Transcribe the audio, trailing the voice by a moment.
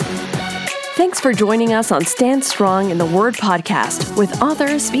Thanks for joining us on Stand Strong in the Word podcast with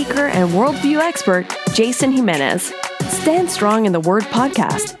author, speaker, and worldview expert, Jason Jimenez. Stand Strong in the Word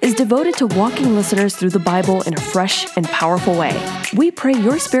podcast is devoted to walking listeners through the Bible in a fresh and powerful way. We pray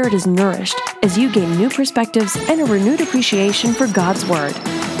your spirit is nourished as you gain new perspectives and a renewed appreciation for God's Word.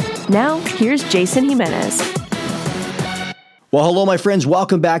 Now, here's Jason Jimenez. Well, hello, my friends.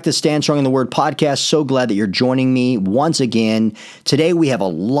 Welcome back to Stand Strong in the Word podcast. So glad that you're joining me once again. Today, we have a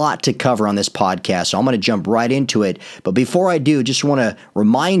lot to cover on this podcast, so I'm going to jump right into it. But before I do, just want to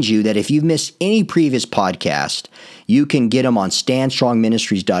remind you that if you've missed any previous podcast, you can get them on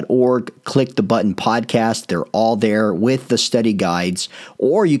standstrongministries.org. Click the button podcast. They're all there with the study guides.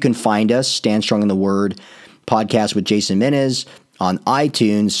 Or you can find us, Stand Strong in the Word podcast with Jason Jimenez, on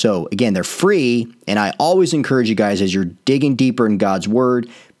iTunes. So again, they're free, and I always encourage you guys, as you're digging deeper in God's Word,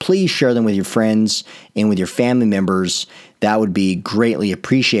 please share them with your friends and with your family members. That would be greatly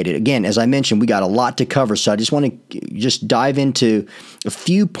appreciated. Again, as I mentioned, we got a lot to cover, so I just want to just dive into a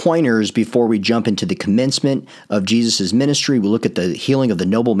few pointers before we jump into the commencement of Jesus' ministry. We'll look at the healing of the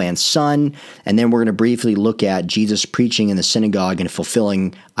nobleman's son, and then we're going to briefly look at Jesus preaching in the synagogue and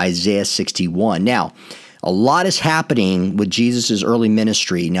fulfilling Isaiah 61. Now, a lot is happening with Jesus' early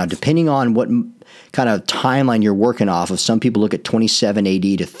ministry. Now, depending on what kind of timeline you're working off of, some people look at 27 AD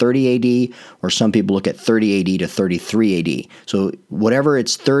to 30 AD, or some people look at 30 AD to 33 AD. So whatever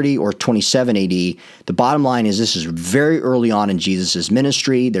it's 30 or 27 AD, the bottom line is this is very early on in Jesus'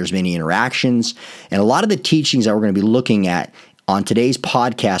 ministry. There's many interactions, and a lot of the teachings that we're going to be looking at on today's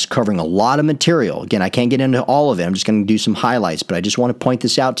podcast, covering a lot of material. Again, I can't get into all of it. I'm just going to do some highlights, but I just want to point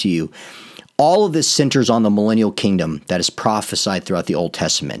this out to you. All of this centers on the millennial kingdom that is prophesied throughout the Old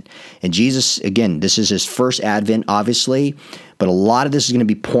Testament. And Jesus, again, this is his first advent, obviously, but a lot of this is going to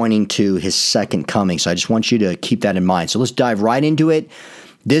be pointing to his second coming. So I just want you to keep that in mind. So let's dive right into it.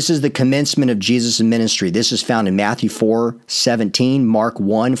 This is the commencement of Jesus' ministry. This is found in Matthew 4:17, Mark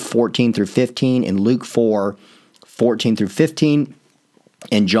 1:14 through 15, and Luke 4:14 through 15,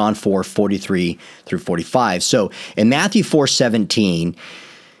 and John 4:43 through 45. So in Matthew 4:17,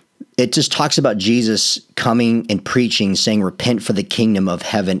 it just talks about Jesus coming and preaching, saying, repent for the kingdom of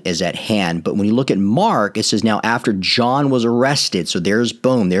heaven is at hand. But when you look at Mark, it says, now after John was arrested, so there's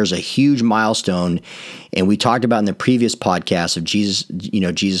a huge milestone. And we talked about in the previous podcast of Jesus,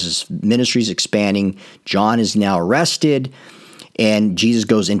 Jesus' ministry is expanding. John is now arrested, and Jesus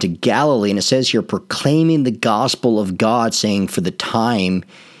goes into Galilee. And it says here, proclaiming the gospel of God, saying, for the time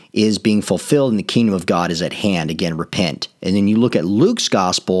is being fulfilled and the kingdom of God is at hand. Again, repent. And then you look at Luke's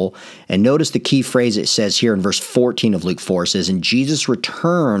gospel and notice the key phrase it says here in verse 14 of Luke 4. It says, and Jesus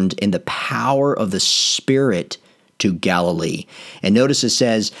returned in the power of the Spirit to Galilee. And notice it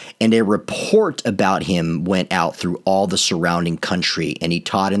says, and a report about him went out through all the surrounding country, and he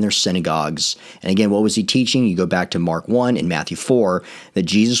taught in their synagogues. And again, what was he teaching? You go back to Mark 1 and Matthew 4, that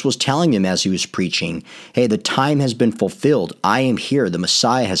Jesus was telling them as he was preaching, hey, the time has been fulfilled. I am here. The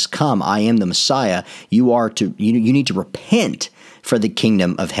Messiah has come. I am the Messiah. You need to repent, for the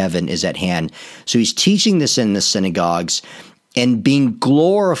kingdom of heaven is at hand. So he's teaching this in the synagogues and being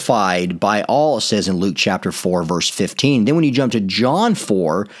glorified by all, it says in Luke chapter 4, verse 15. Then when you jump to John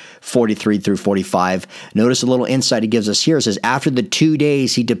 4:43 through 45, notice a little insight he gives us here. It says, after the 2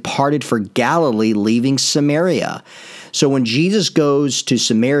 days, he departed for Galilee, leaving Samaria. So when Jesus goes to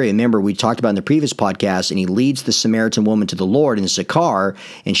Samaria, remember we talked about in the previous podcast, and he leads the Samaritan woman to the Lord in Sychar,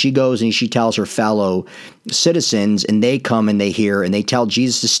 and she goes and she tells her fellow citizens, and they come and they hear, and they tell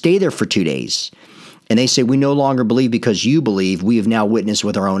Jesus to stay there for 2 days. And they say, we no longer believe because you believe. We have now witnessed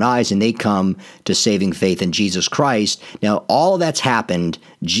with our own eyes. And they come to saving faith in Jesus Christ. Now, all of that's happened.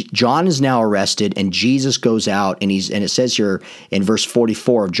 John is now arrested, and Jesus goes out, and it says here in verse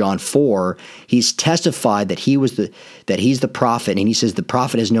 44 of John 4, he's testified that he's the prophet, and he says the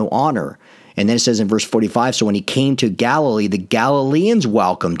prophet has no honor. And then it says in verse 45, so when he came to Galilee, the Galileans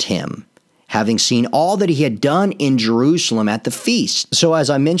welcomed him, having seen all that he had done in Jerusalem at the feast. So as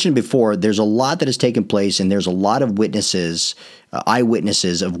I mentioned before, there's a lot that has taken place, and there's a lot of witnesses,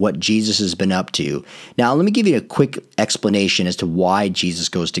 eyewitnesses of what Jesus has been up to. Now, let me give you a quick explanation as to why Jesus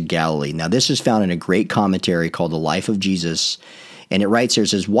goes to Galilee. Now, this is found in a great commentary called The Life of Jesus, and it writes here, it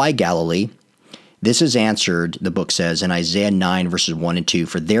says, why Galilee? This is answered, the book says, in Isaiah 9, verses 1 and 2,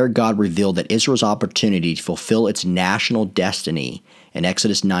 for there God revealed that Israel's opportunity to fulfill its national destiny in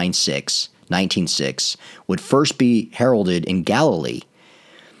Exodus 19:6 would first be heralded in Galilee.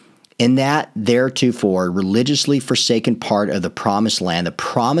 In that theretofore religiously forsaken part of the promised land, the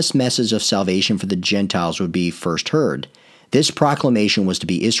promised message of salvation for the Gentiles would be first heard. This proclamation was to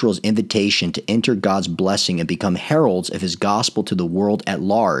be Israel's invitation to enter God's blessing and become heralds of his gospel to the world at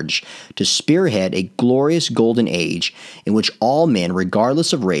large, to spearhead a glorious golden age in which all men,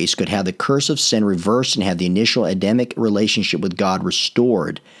 regardless of race, could have the curse of sin reversed and have the initial Adamic relationship with God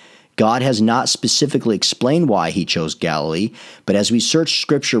restored. God has not specifically explained why he chose Galilee, but as we search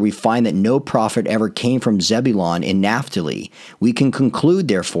Scripture, we find that no prophet ever came from Zebulun and Naphtali. We can conclude,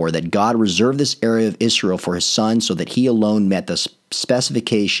 therefore, that God reserved this area of Israel for his son so that he alone met the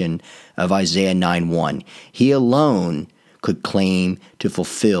specification of Isaiah 9:1. He alone could claim to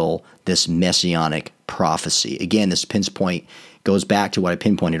fulfill this messianic prophecy. Again, this pinpoint goes back to what I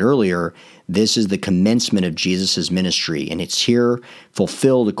pinpointed earlier. This is the commencement of Jesus' ministry, and it's here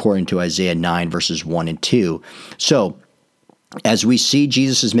fulfilled according to Isaiah 9, verses 1 and 2. So, as we see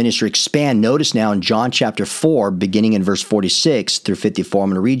Jesus' ministry expand, notice now in John chapter 4, beginning in verse 46 through 54, I'm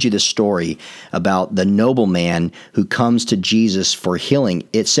going to read you this story about the nobleman who comes to Jesus for healing.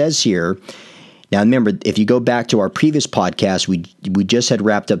 It says here, now remember, if you go back to our previous podcast, we just had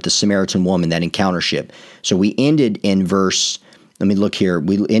wrapped up the Samaritan woman, that encountership. So we ended in verse, let me look here,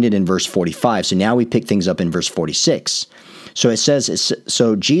 we ended in verse 45. So now we pick things up in verse 46. So it says,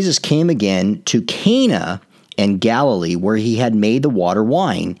 so Jesus came again to Cana and Galilee, where he had made the water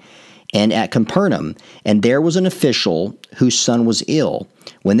wine, and at Capernaum. And there was an official whose son was ill.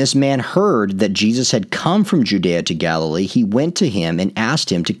 When this man heard that Jesus had come from Judea to Galilee, he went to him and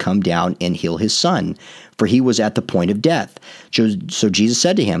asked him to come down and heal his son, for he was at the point of death. So Jesus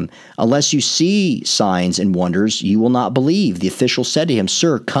said to him, unless you see signs and wonders, you will not believe. The official said to him,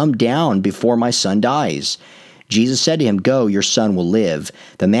 Sir, come down before my son dies. Jesus said to him, Go, your son will live.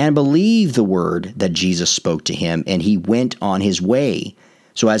 The man believed the word that Jesus spoke to him, and he went on his way.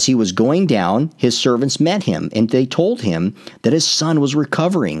 So as he was going down, his servants met him, and they told him that his son was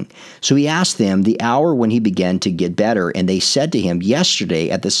recovering. So he asked them the hour when he began to get better, and they said to him, Yesterday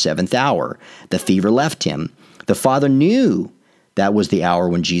at the 7th hour, the fever left him. The father knew that was the hour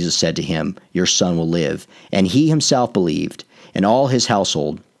when Jesus said to him, Your son will live. And he himself believed, and all his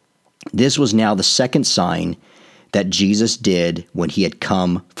household. This was now the second sign that Jesus did when he had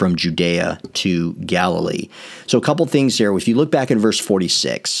come from Judea to Galilee. So a couple things here. If you look back in verse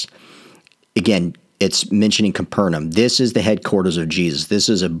 46, again, it's mentioning Capernaum. This is the headquarters of Jesus. This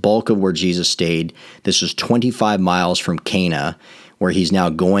is a bulk of where Jesus stayed. This is 25 miles from Cana, where he's now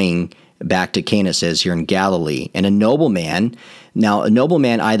going back to Cana, says here in Galilee. And a nobleman, now a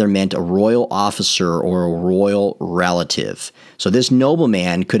nobleman either meant a royal officer or a royal relative. So this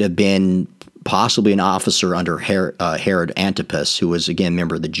nobleman could have been possibly an officer under Herod Antipas, who was, again,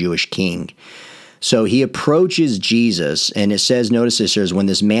 member of the Jewish king. So he approaches Jesus, and it says, notice this here, is when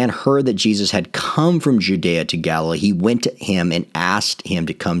this man heard that Jesus had come from Judea to Galilee, he went to him and asked him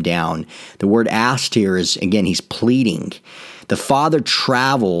to come down. The word asked here is, again, he's pleading. The father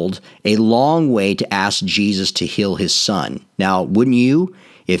traveled a long way to ask Jesus to heal his son. Now, wouldn't you,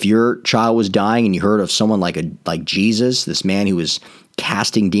 if your child was dying and you heard of someone like Jesus, this man who was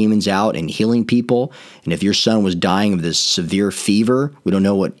casting demons out and healing people, and if your son was dying of this severe fever, we don't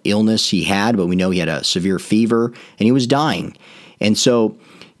know what illness he had, but we know he had a severe fever, and he was dying. And so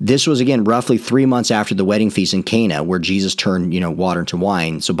this was, again, roughly 3 months after the wedding feast in Cana, where Jesus turned, water into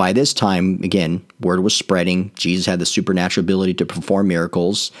wine. So by this time, again, word was spreading. Jesus had the supernatural ability to perform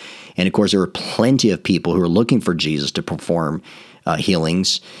miracles. And of course, there were plenty of people who were looking for Jesus to perform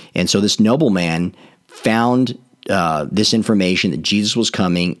healings. And so this nobleman found this information that Jesus was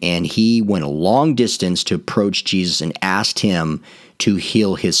coming, and he went a long distance to approach Jesus and asked him to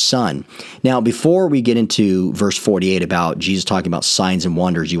heal his son. Now, before we get into verse 48 about Jesus talking about signs and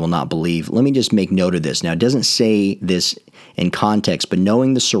wonders you will not believe, let me just make note of this. Now, it doesn't say this in context, but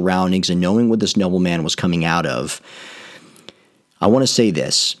knowing the surroundings and knowing what this nobleman was coming out of, I want to say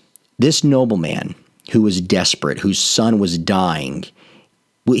this. This nobleman who was desperate, whose son was dying,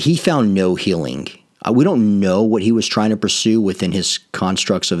 he found no healing. We don't know what he was trying to pursue within his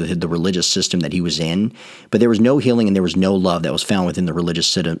constructs of the religious system that he was in, but there was no healing and there was no love that was found within the religious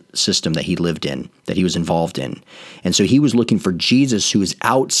system that he lived in, that he was involved in. And so he was looking for Jesus, who is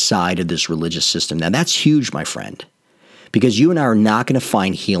outside of this religious system. Now, that's huge, my friend, because you and I are not going to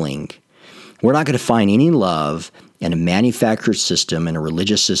find healing. We're not going to find any love in a manufactured system and a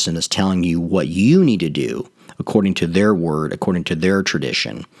religious system that's telling you what you need to do according to their word, according to their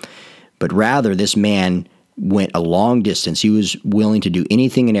tradition. But rather, this man went a long distance. He was willing to do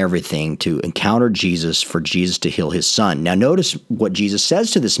anything and everything to encounter Jesus, for Jesus to heal his son. Now, notice what Jesus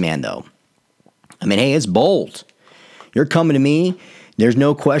says to this man, though. I mean, hey, it's bold. You're coming to me. There's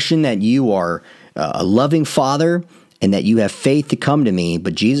no question that you are a loving father and that you have faith to come to me.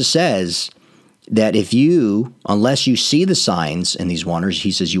 But Jesus says, that unless you see the signs and these wonders,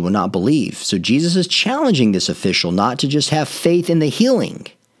 he says, you will not believe. So Jesus is challenging this official not to just have faith in the healing.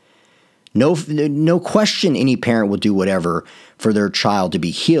 No question any parent will do whatever for their child to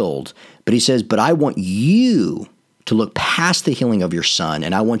be healed. But he says, but I want you to look past the healing of your son,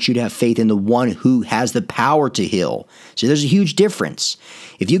 and I want you to have faith in the one who has the power to heal. So there's a huge difference.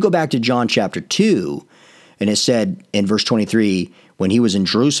 If you go back to John chapter 2, and it said in verse 23, when he was in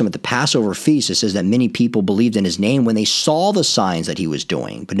Jerusalem at the Passover feast, it says that many people believed in his name when they saw the signs that he was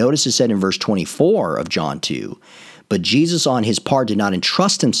doing. But notice it said in verse 24 of John 2, but Jesus on his part did not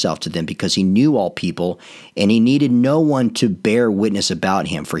entrust himself to them because he knew all people, and he needed no one to bear witness about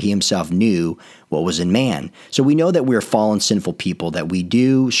him, for he himself knew what was in man. So we know that we're fallen, sinful people, that we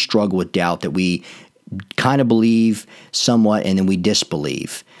do struggle with doubt, that we kind of believe somewhat and then we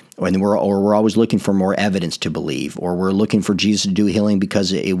disbelieve. Or we're always looking for more evidence to believe, or we're looking for Jesus to do healing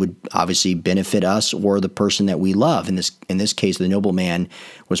because it would obviously benefit us or the person that we love. In this case, the nobleman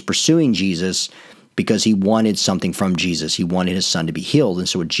was pursuing Jesus because he wanted something from Jesus. He wanted his son to be healed. And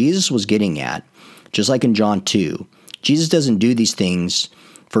so what Jesus was getting at, just like in John 2, Jesus doesn't do these things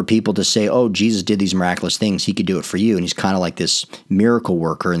for people to say, oh, Jesus did these miraculous things, he could do it for you. And he's kind of like this miracle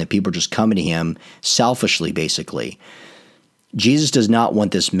worker, and the people are just coming to him selfishly, basically. Jesus does not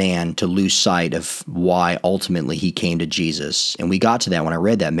want this man to lose sight of why ultimately he came to Jesus. And we got to that when I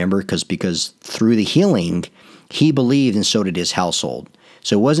read that, remember? Because through the healing, he believed, and so did his household.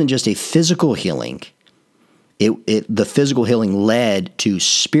 So it wasn't just a physical healing. The physical healing led to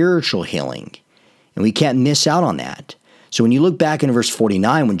spiritual healing. And we can't miss out on that. So when you look back in verse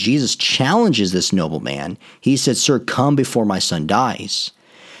 49, when Jesus challenges this nobleman, he said, sir, come before my son dies.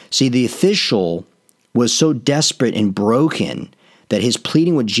 See, the official was so desperate and broken that his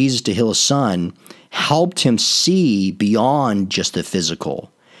pleading with Jesus to heal his son helped him see beyond just the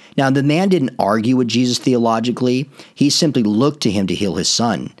physical. Now, the man didn't argue with Jesus theologically. He simply looked to him to heal his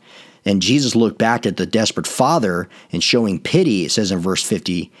son. And Jesus looked back at the desperate father and showing pity. It says in verse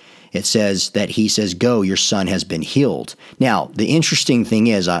 50, it says that he says, go, your son has been healed. Now, the interesting thing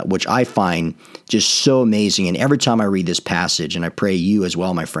is, which I find just so amazing, and every time I read this passage, and I pray you as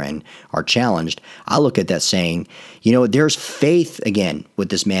well, my friend, are challenged, I look at that saying, there's faith, again, what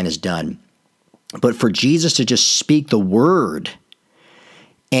this man has done. But for Jesus to just speak the word,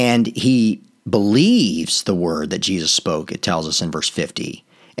 and he believes the word that Jesus spoke, it tells us in verse 50,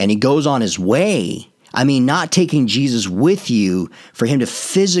 and he goes on his way. I mean, not taking Jesus with you for him to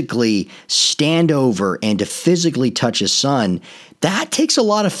physically stand over and to physically touch his son, that takes a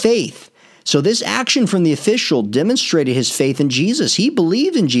lot of faith. So this action from the official demonstrated his faith in Jesus. He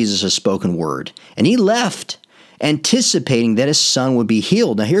believed in Jesus' spoken word, and he left anticipating that his son would be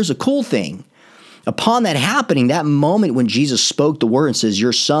healed. Now, here's the cool thing. Upon that happening, that moment when Jesus spoke the word and says,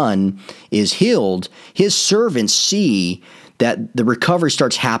 your son is healed, his servants see that the recovery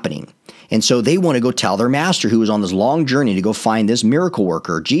starts happening. And so they want to go tell their master, who was on this long journey to go find this miracle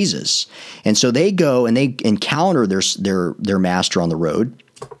worker, Jesus. And so they go and they encounter their master on the road,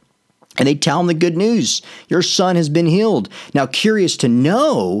 and they tell him the good news. Your son has been healed. Now, curious to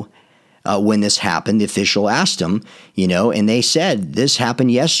know, when this happened, the official asked him, and they said, this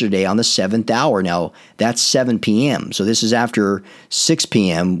happened yesterday on the 7th hour. Now, that's 7 p.m. So this is after 6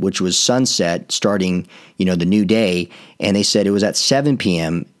 p.m., which was sunset, starting, the new day. And they said it was at 7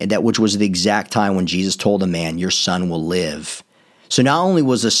 p.m., which was the exact time when Jesus told the man, your son will live. So not only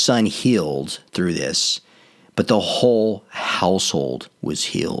was the son healed through this, but the whole household was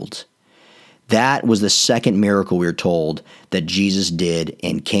healed. That was the second miracle we were told that Jesus did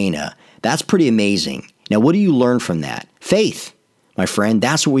in Cana. That's pretty amazing. Now, what do you learn from that? Faith, my friend.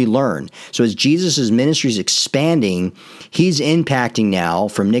 That's what we learn. So as Jesus' ministry is expanding, he's impacting now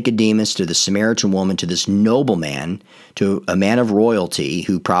from Nicodemus to the Samaritan woman to this nobleman to a man of royalty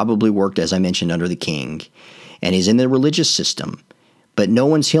who probably worked, as I mentioned, under the king. And he's in the religious system. But no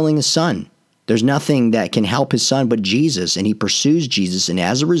one's healing his son. There's nothing that can help his son but Jesus. And he pursues Jesus. And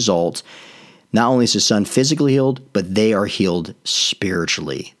as a result, not only is his son physically healed, but they are healed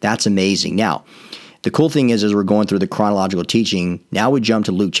spiritually. That's amazing. Now, the cool thing is, as we're going through the chronological teaching, now we jump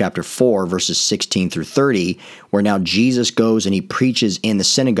to Luke chapter 4, verses 16 through 30, where now Jesus goes and he preaches in the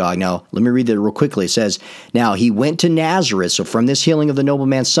synagogue. Now, let me read that real quickly. It says, now he went to Nazareth. So from this healing of the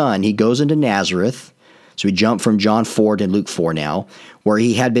nobleman's son, he goes into Nazareth, So we jump from John 4 to Luke 4 now, where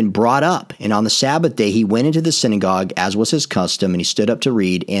he had been brought up. And on the Sabbath day, he went into the synagogue, as was his custom, and he stood up to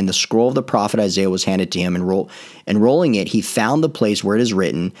read. And the scroll of the prophet Isaiah was handed to him. And rolling it, he found the place where it is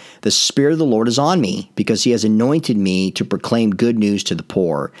written, "The Spirit of the Lord is on me, because he has anointed me to proclaim good news to the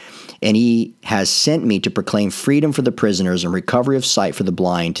poor. And he has sent me to proclaim freedom for the prisoners and recovery of sight for the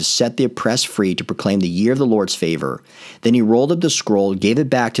blind, to set the oppressed free, to proclaim the year of the Lord's favor." Then he rolled up the scroll, gave it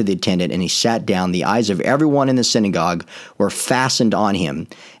back to the attendant, and he sat down. The eyes of everyone in the synagogue were fastened on him,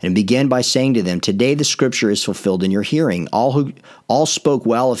 and began by saying to them, "Today the scripture is fulfilled in your hearing." All spoke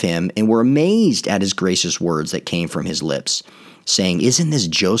well of him and were amazed at his gracious words that came from his lips, saying, "Isn't this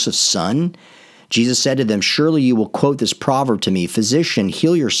Joseph's son?" Jesus said to them, "Surely you will quote this proverb to me, 'Physician,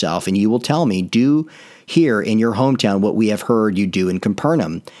 heal yourself,' and you will tell me, 'Do here in your hometown what we have heard you do in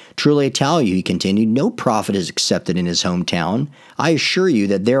Capernaum.' Truly I tell you," he continued, "no prophet is accepted in his hometown. I assure you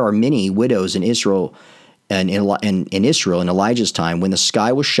that there are many widows in Israel in Elijah's time, when the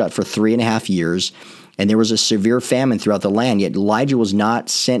sky was shut for 3.5 years, and there was a severe famine throughout the land. Yet Elijah was not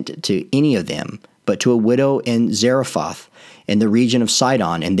sent to any of them, but to a widow in Zarephath, in the region of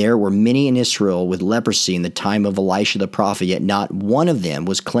Sidon. And there were many in Israel with leprosy in the time of Elisha the prophet, yet not one of them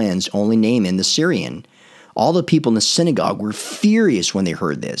was cleansed, only Naaman the Syrian." All the people in the synagogue were furious when they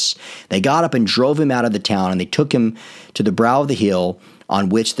heard this. They got up and drove him out of the town, and they took him to the brow of the hill on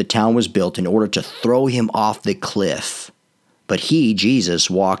which the town was built, in order to throw him off the cliff. But he, Jesus,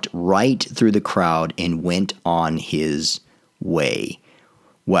 walked right through the crowd and went on his way.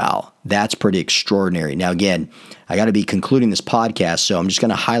 Wow, that's pretty extraordinary. Now, again, I got to be concluding this podcast, so I'm just going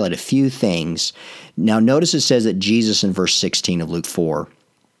to highlight a few things. Now, notice it says that Jesus in verse 16 of Luke 4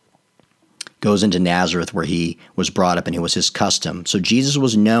 goes into Nazareth, where he was brought up, and it was his custom. So Jesus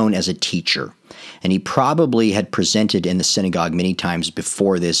was known as a teacher, and he probably had presented in the synagogue many times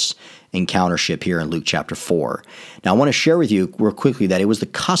before this encountership here in Luke chapter 4. Now, I want to share with you real quickly that it was the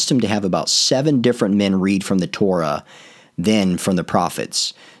custom to have about 7 different men read from the Torah, then from the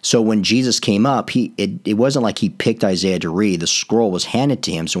prophets. So when Jesus came up, it wasn't like he picked Isaiah to read. The scroll was handed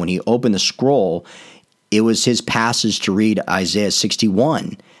to him. So when he opened the scroll, it was his passage to read Isaiah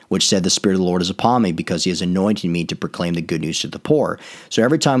 61, which said, "The Spirit of the Lord is upon me, because he has anointed me to proclaim the good news to the poor." So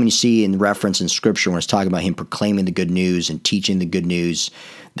every time when you see in reference in Scripture, when it's talking about him proclaiming the good news and teaching the good news,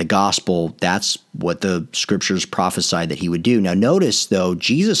 the gospel, that's what the Scriptures prophesied that he would do. Now notice, though,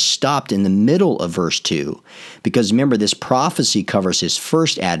 Jesus stopped in the middle of verse 2, because remember, this prophecy covers his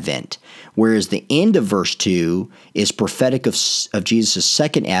first advent, whereas the end of verse 2 is prophetic of Jesus'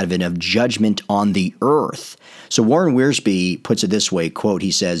 second advent of judgment on the earth. So Warren Wiersbe puts it this way, quote,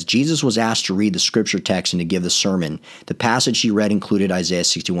 he says, "Jesus was asked to read the scripture text and to give the sermon. The passage he read included Isaiah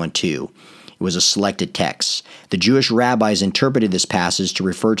 61:2. It was a selected text. The Jewish rabbis interpreted this passage to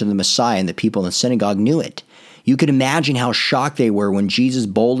refer to the Messiah, and the people in the synagogue knew it. You could imagine how shocked they were when Jesus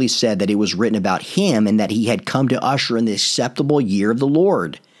boldly said that it was written about him and that he had come to usher in the acceptable year of the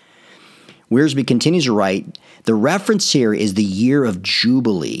Lord." Wiersbe continues to write, "The reference here is the year of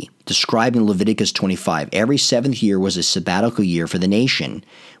Jubilee, described in Leviticus 25. Every 7th year was a sabbatical year for the nation,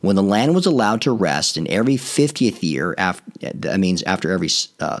 when the land was allowed to rest, and every 50th year, that means after every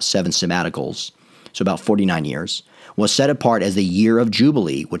 7 sabbaticals, so about 49 years, was set apart as the year of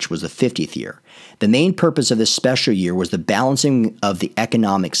Jubilee, which was the 50th year. The main purpose of this special year was the balancing of the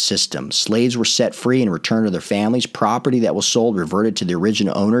economic system. Slaves were set free and returned to their families. Property that was sold reverted to the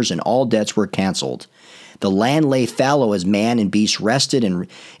original owners, and all debts were canceled. The land lay fallow as man and beast rested and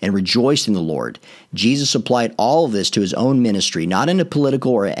rejoiced in the Lord. Jesus applied all of this to his own ministry, not in a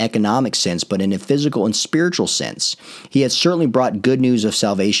political or economic sense, but in a physical and spiritual sense. He had certainly brought good news of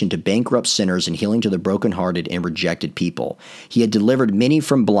salvation to bankrupt sinners and healing to the brokenhearted and rejected people. He had delivered many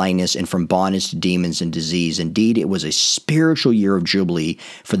from blindness and from bondage to demons and disease. Indeed, it was a spiritual year of jubilee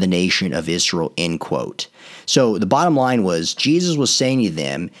for the nation of Israel, end quote. So the bottom line was, Jesus was saying to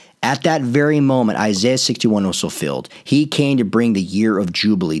them, at that very moment, Isaiah 61 was fulfilled. He came to bring the year of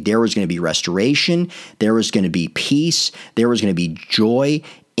Jubilee. There was going to be restoration. There was going to be peace. There was going to be joy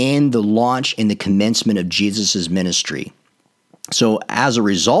in the launch and the commencement of Jesus' ministry. So as a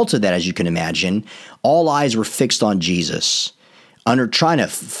result of that, as you can imagine, all eyes were fixed on Jesus, under trying to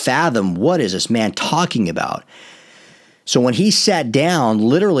fathom, what is this man talking about? So when he sat down,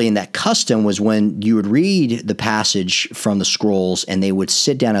 literally in that custom was when you would read the passage from the scrolls and they would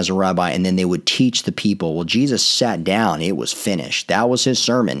sit down as a rabbi and then they would teach the people. Well, Jesus sat down. It was finished. That was his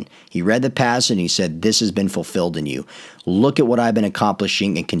sermon. He read the passage and he said, "This has been fulfilled in you. Look at what I've been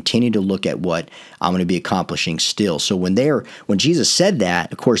accomplishing and continue to look at what I'm going to be accomplishing still." So when Jesus said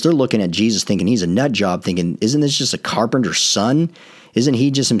that, of course, they're looking at Jesus thinking he's a nut job, thinking, isn't this just a carpenter's son? Isn't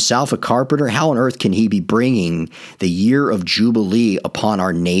he just himself a carpenter? How on earth can he be bringing the year of Jubilee upon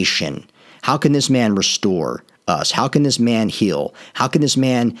our nation? How can this man restore us? How can this man heal? How can this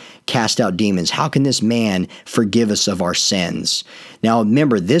man cast out demons? How can this man forgive us of our sins? Now,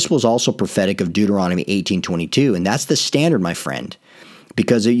 remember, this was also prophetic of Deuteronomy 18:22, and that's the standard, my friend.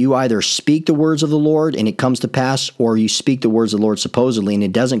 Because you either speak the words of the Lord and it comes to pass, or you speak the words of the Lord supposedly and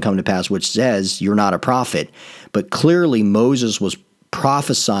it doesn't come to pass, which says you're not a prophet. But clearly Moses was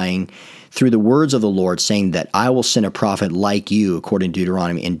prophesying through the words of the Lord, saying that I will send a prophet like you, according to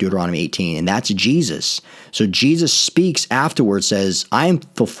Deuteronomy 18, and that's Jesus. So Jesus speaks afterwards, says, I am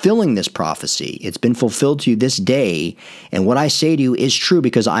fulfilling this prophecy. It's been fulfilled to you this day, and what I say to you is true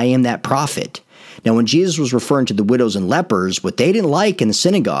because I am that prophet. Now, when Jesus was referring to the widows and lepers, what they didn't like in the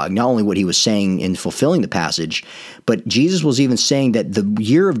synagogue, not only what he was saying in fulfilling the passage, but Jesus was even saying that the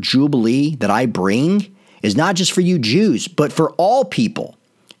year of Jubilee that I bring is not just for you Jews, but for all people,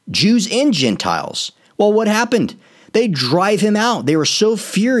 Jews and Gentiles. Well, what happened? They drive him out. They were so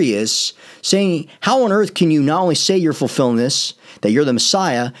furious, saying, how on earth can you not only say you're fulfilling this, that you're the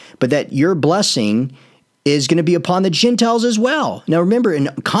Messiah, but that your blessing is going to be upon the Gentiles as well? Now remember, in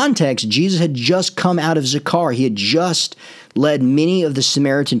context, Jesus had just come out of Sychar. He had just led many of the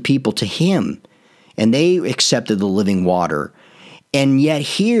Samaritan people to him, and they accepted the living water. And yet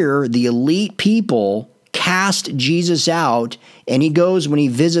here, the elite people cast Jesus out, and he goes, when he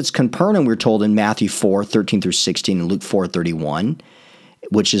visits Capernaum, we're told in Matthew 4:13-16 and Luke 4:31,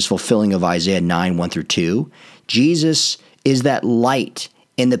 which is fulfilling of Isaiah 9:1-2. Jesus is that light,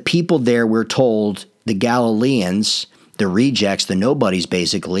 and the people there, we're told, the Galileans, the rejects, the nobodies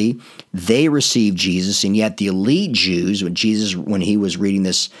basically, they received Jesus, and yet the elite Jews, when he was reading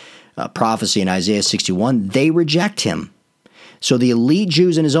this prophecy in Isaiah 61, they reject him. So the elite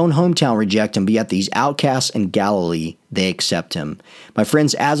Jews in his own hometown reject him, but yet these outcasts in Galilee, they accept him. My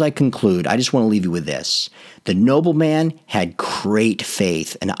friends, as I conclude, I just want to leave you with this. The nobleman had great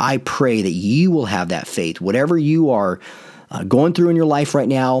faith, and I pray that you will have that faith. Whatever you are going through in your life right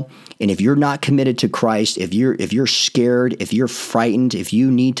now, and if you're not committed to Christ, if you're scared, if you're frightened, if you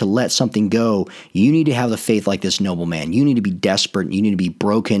need to let something go, you need to have the faith like this nobleman. You need to be desperate. You need to be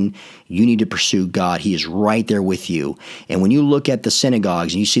broken. You need to pursue God. He is right there with you. And when you look at the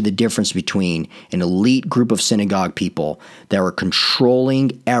synagogues and you see the difference between an elite group of synagogue people that were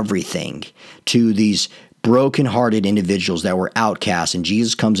controlling everything to these broken-hearted individuals that were outcasts, and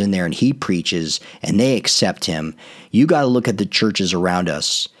Jesus comes in there and he preaches and they accept him, you got to look at the churches around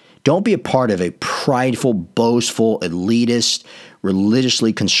us. Don't be a part of a prideful, boastful, elitist,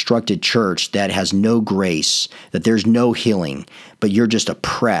 religiously constructed church that has no grace, that there's no healing, but you're just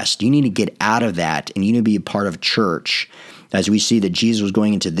oppressed. You need to get out of that, and you need to be a part of church. As we see that Jesus was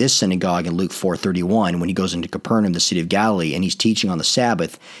going into this synagogue in Luke 4:31, when he goes into Capernaum, the city of Galilee, and he's teaching on the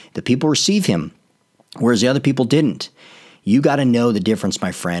Sabbath, the people receive him, whereas the other people didn't. You got to know the difference,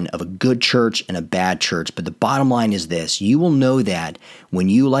 my friend, of a good church and a bad church. But the bottom line is this. You will know that when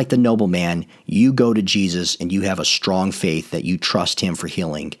you, like the nobleman, you go to Jesus and you have a strong faith that you trust him for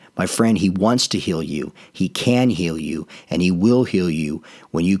healing. My friend, he wants to heal you. He can heal you, and he will heal you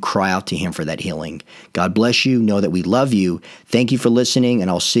when you cry out to him for that healing. God bless you. Know that we love you. Thank you for listening, and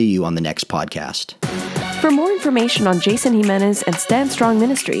I'll see you on the next podcast. For more information on Jason Jimenez and Stand Strong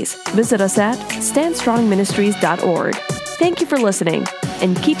Ministries, visit us at standstrongministries.org. Thank you for listening,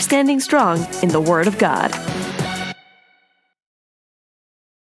 and keep standing strong in the Word of God.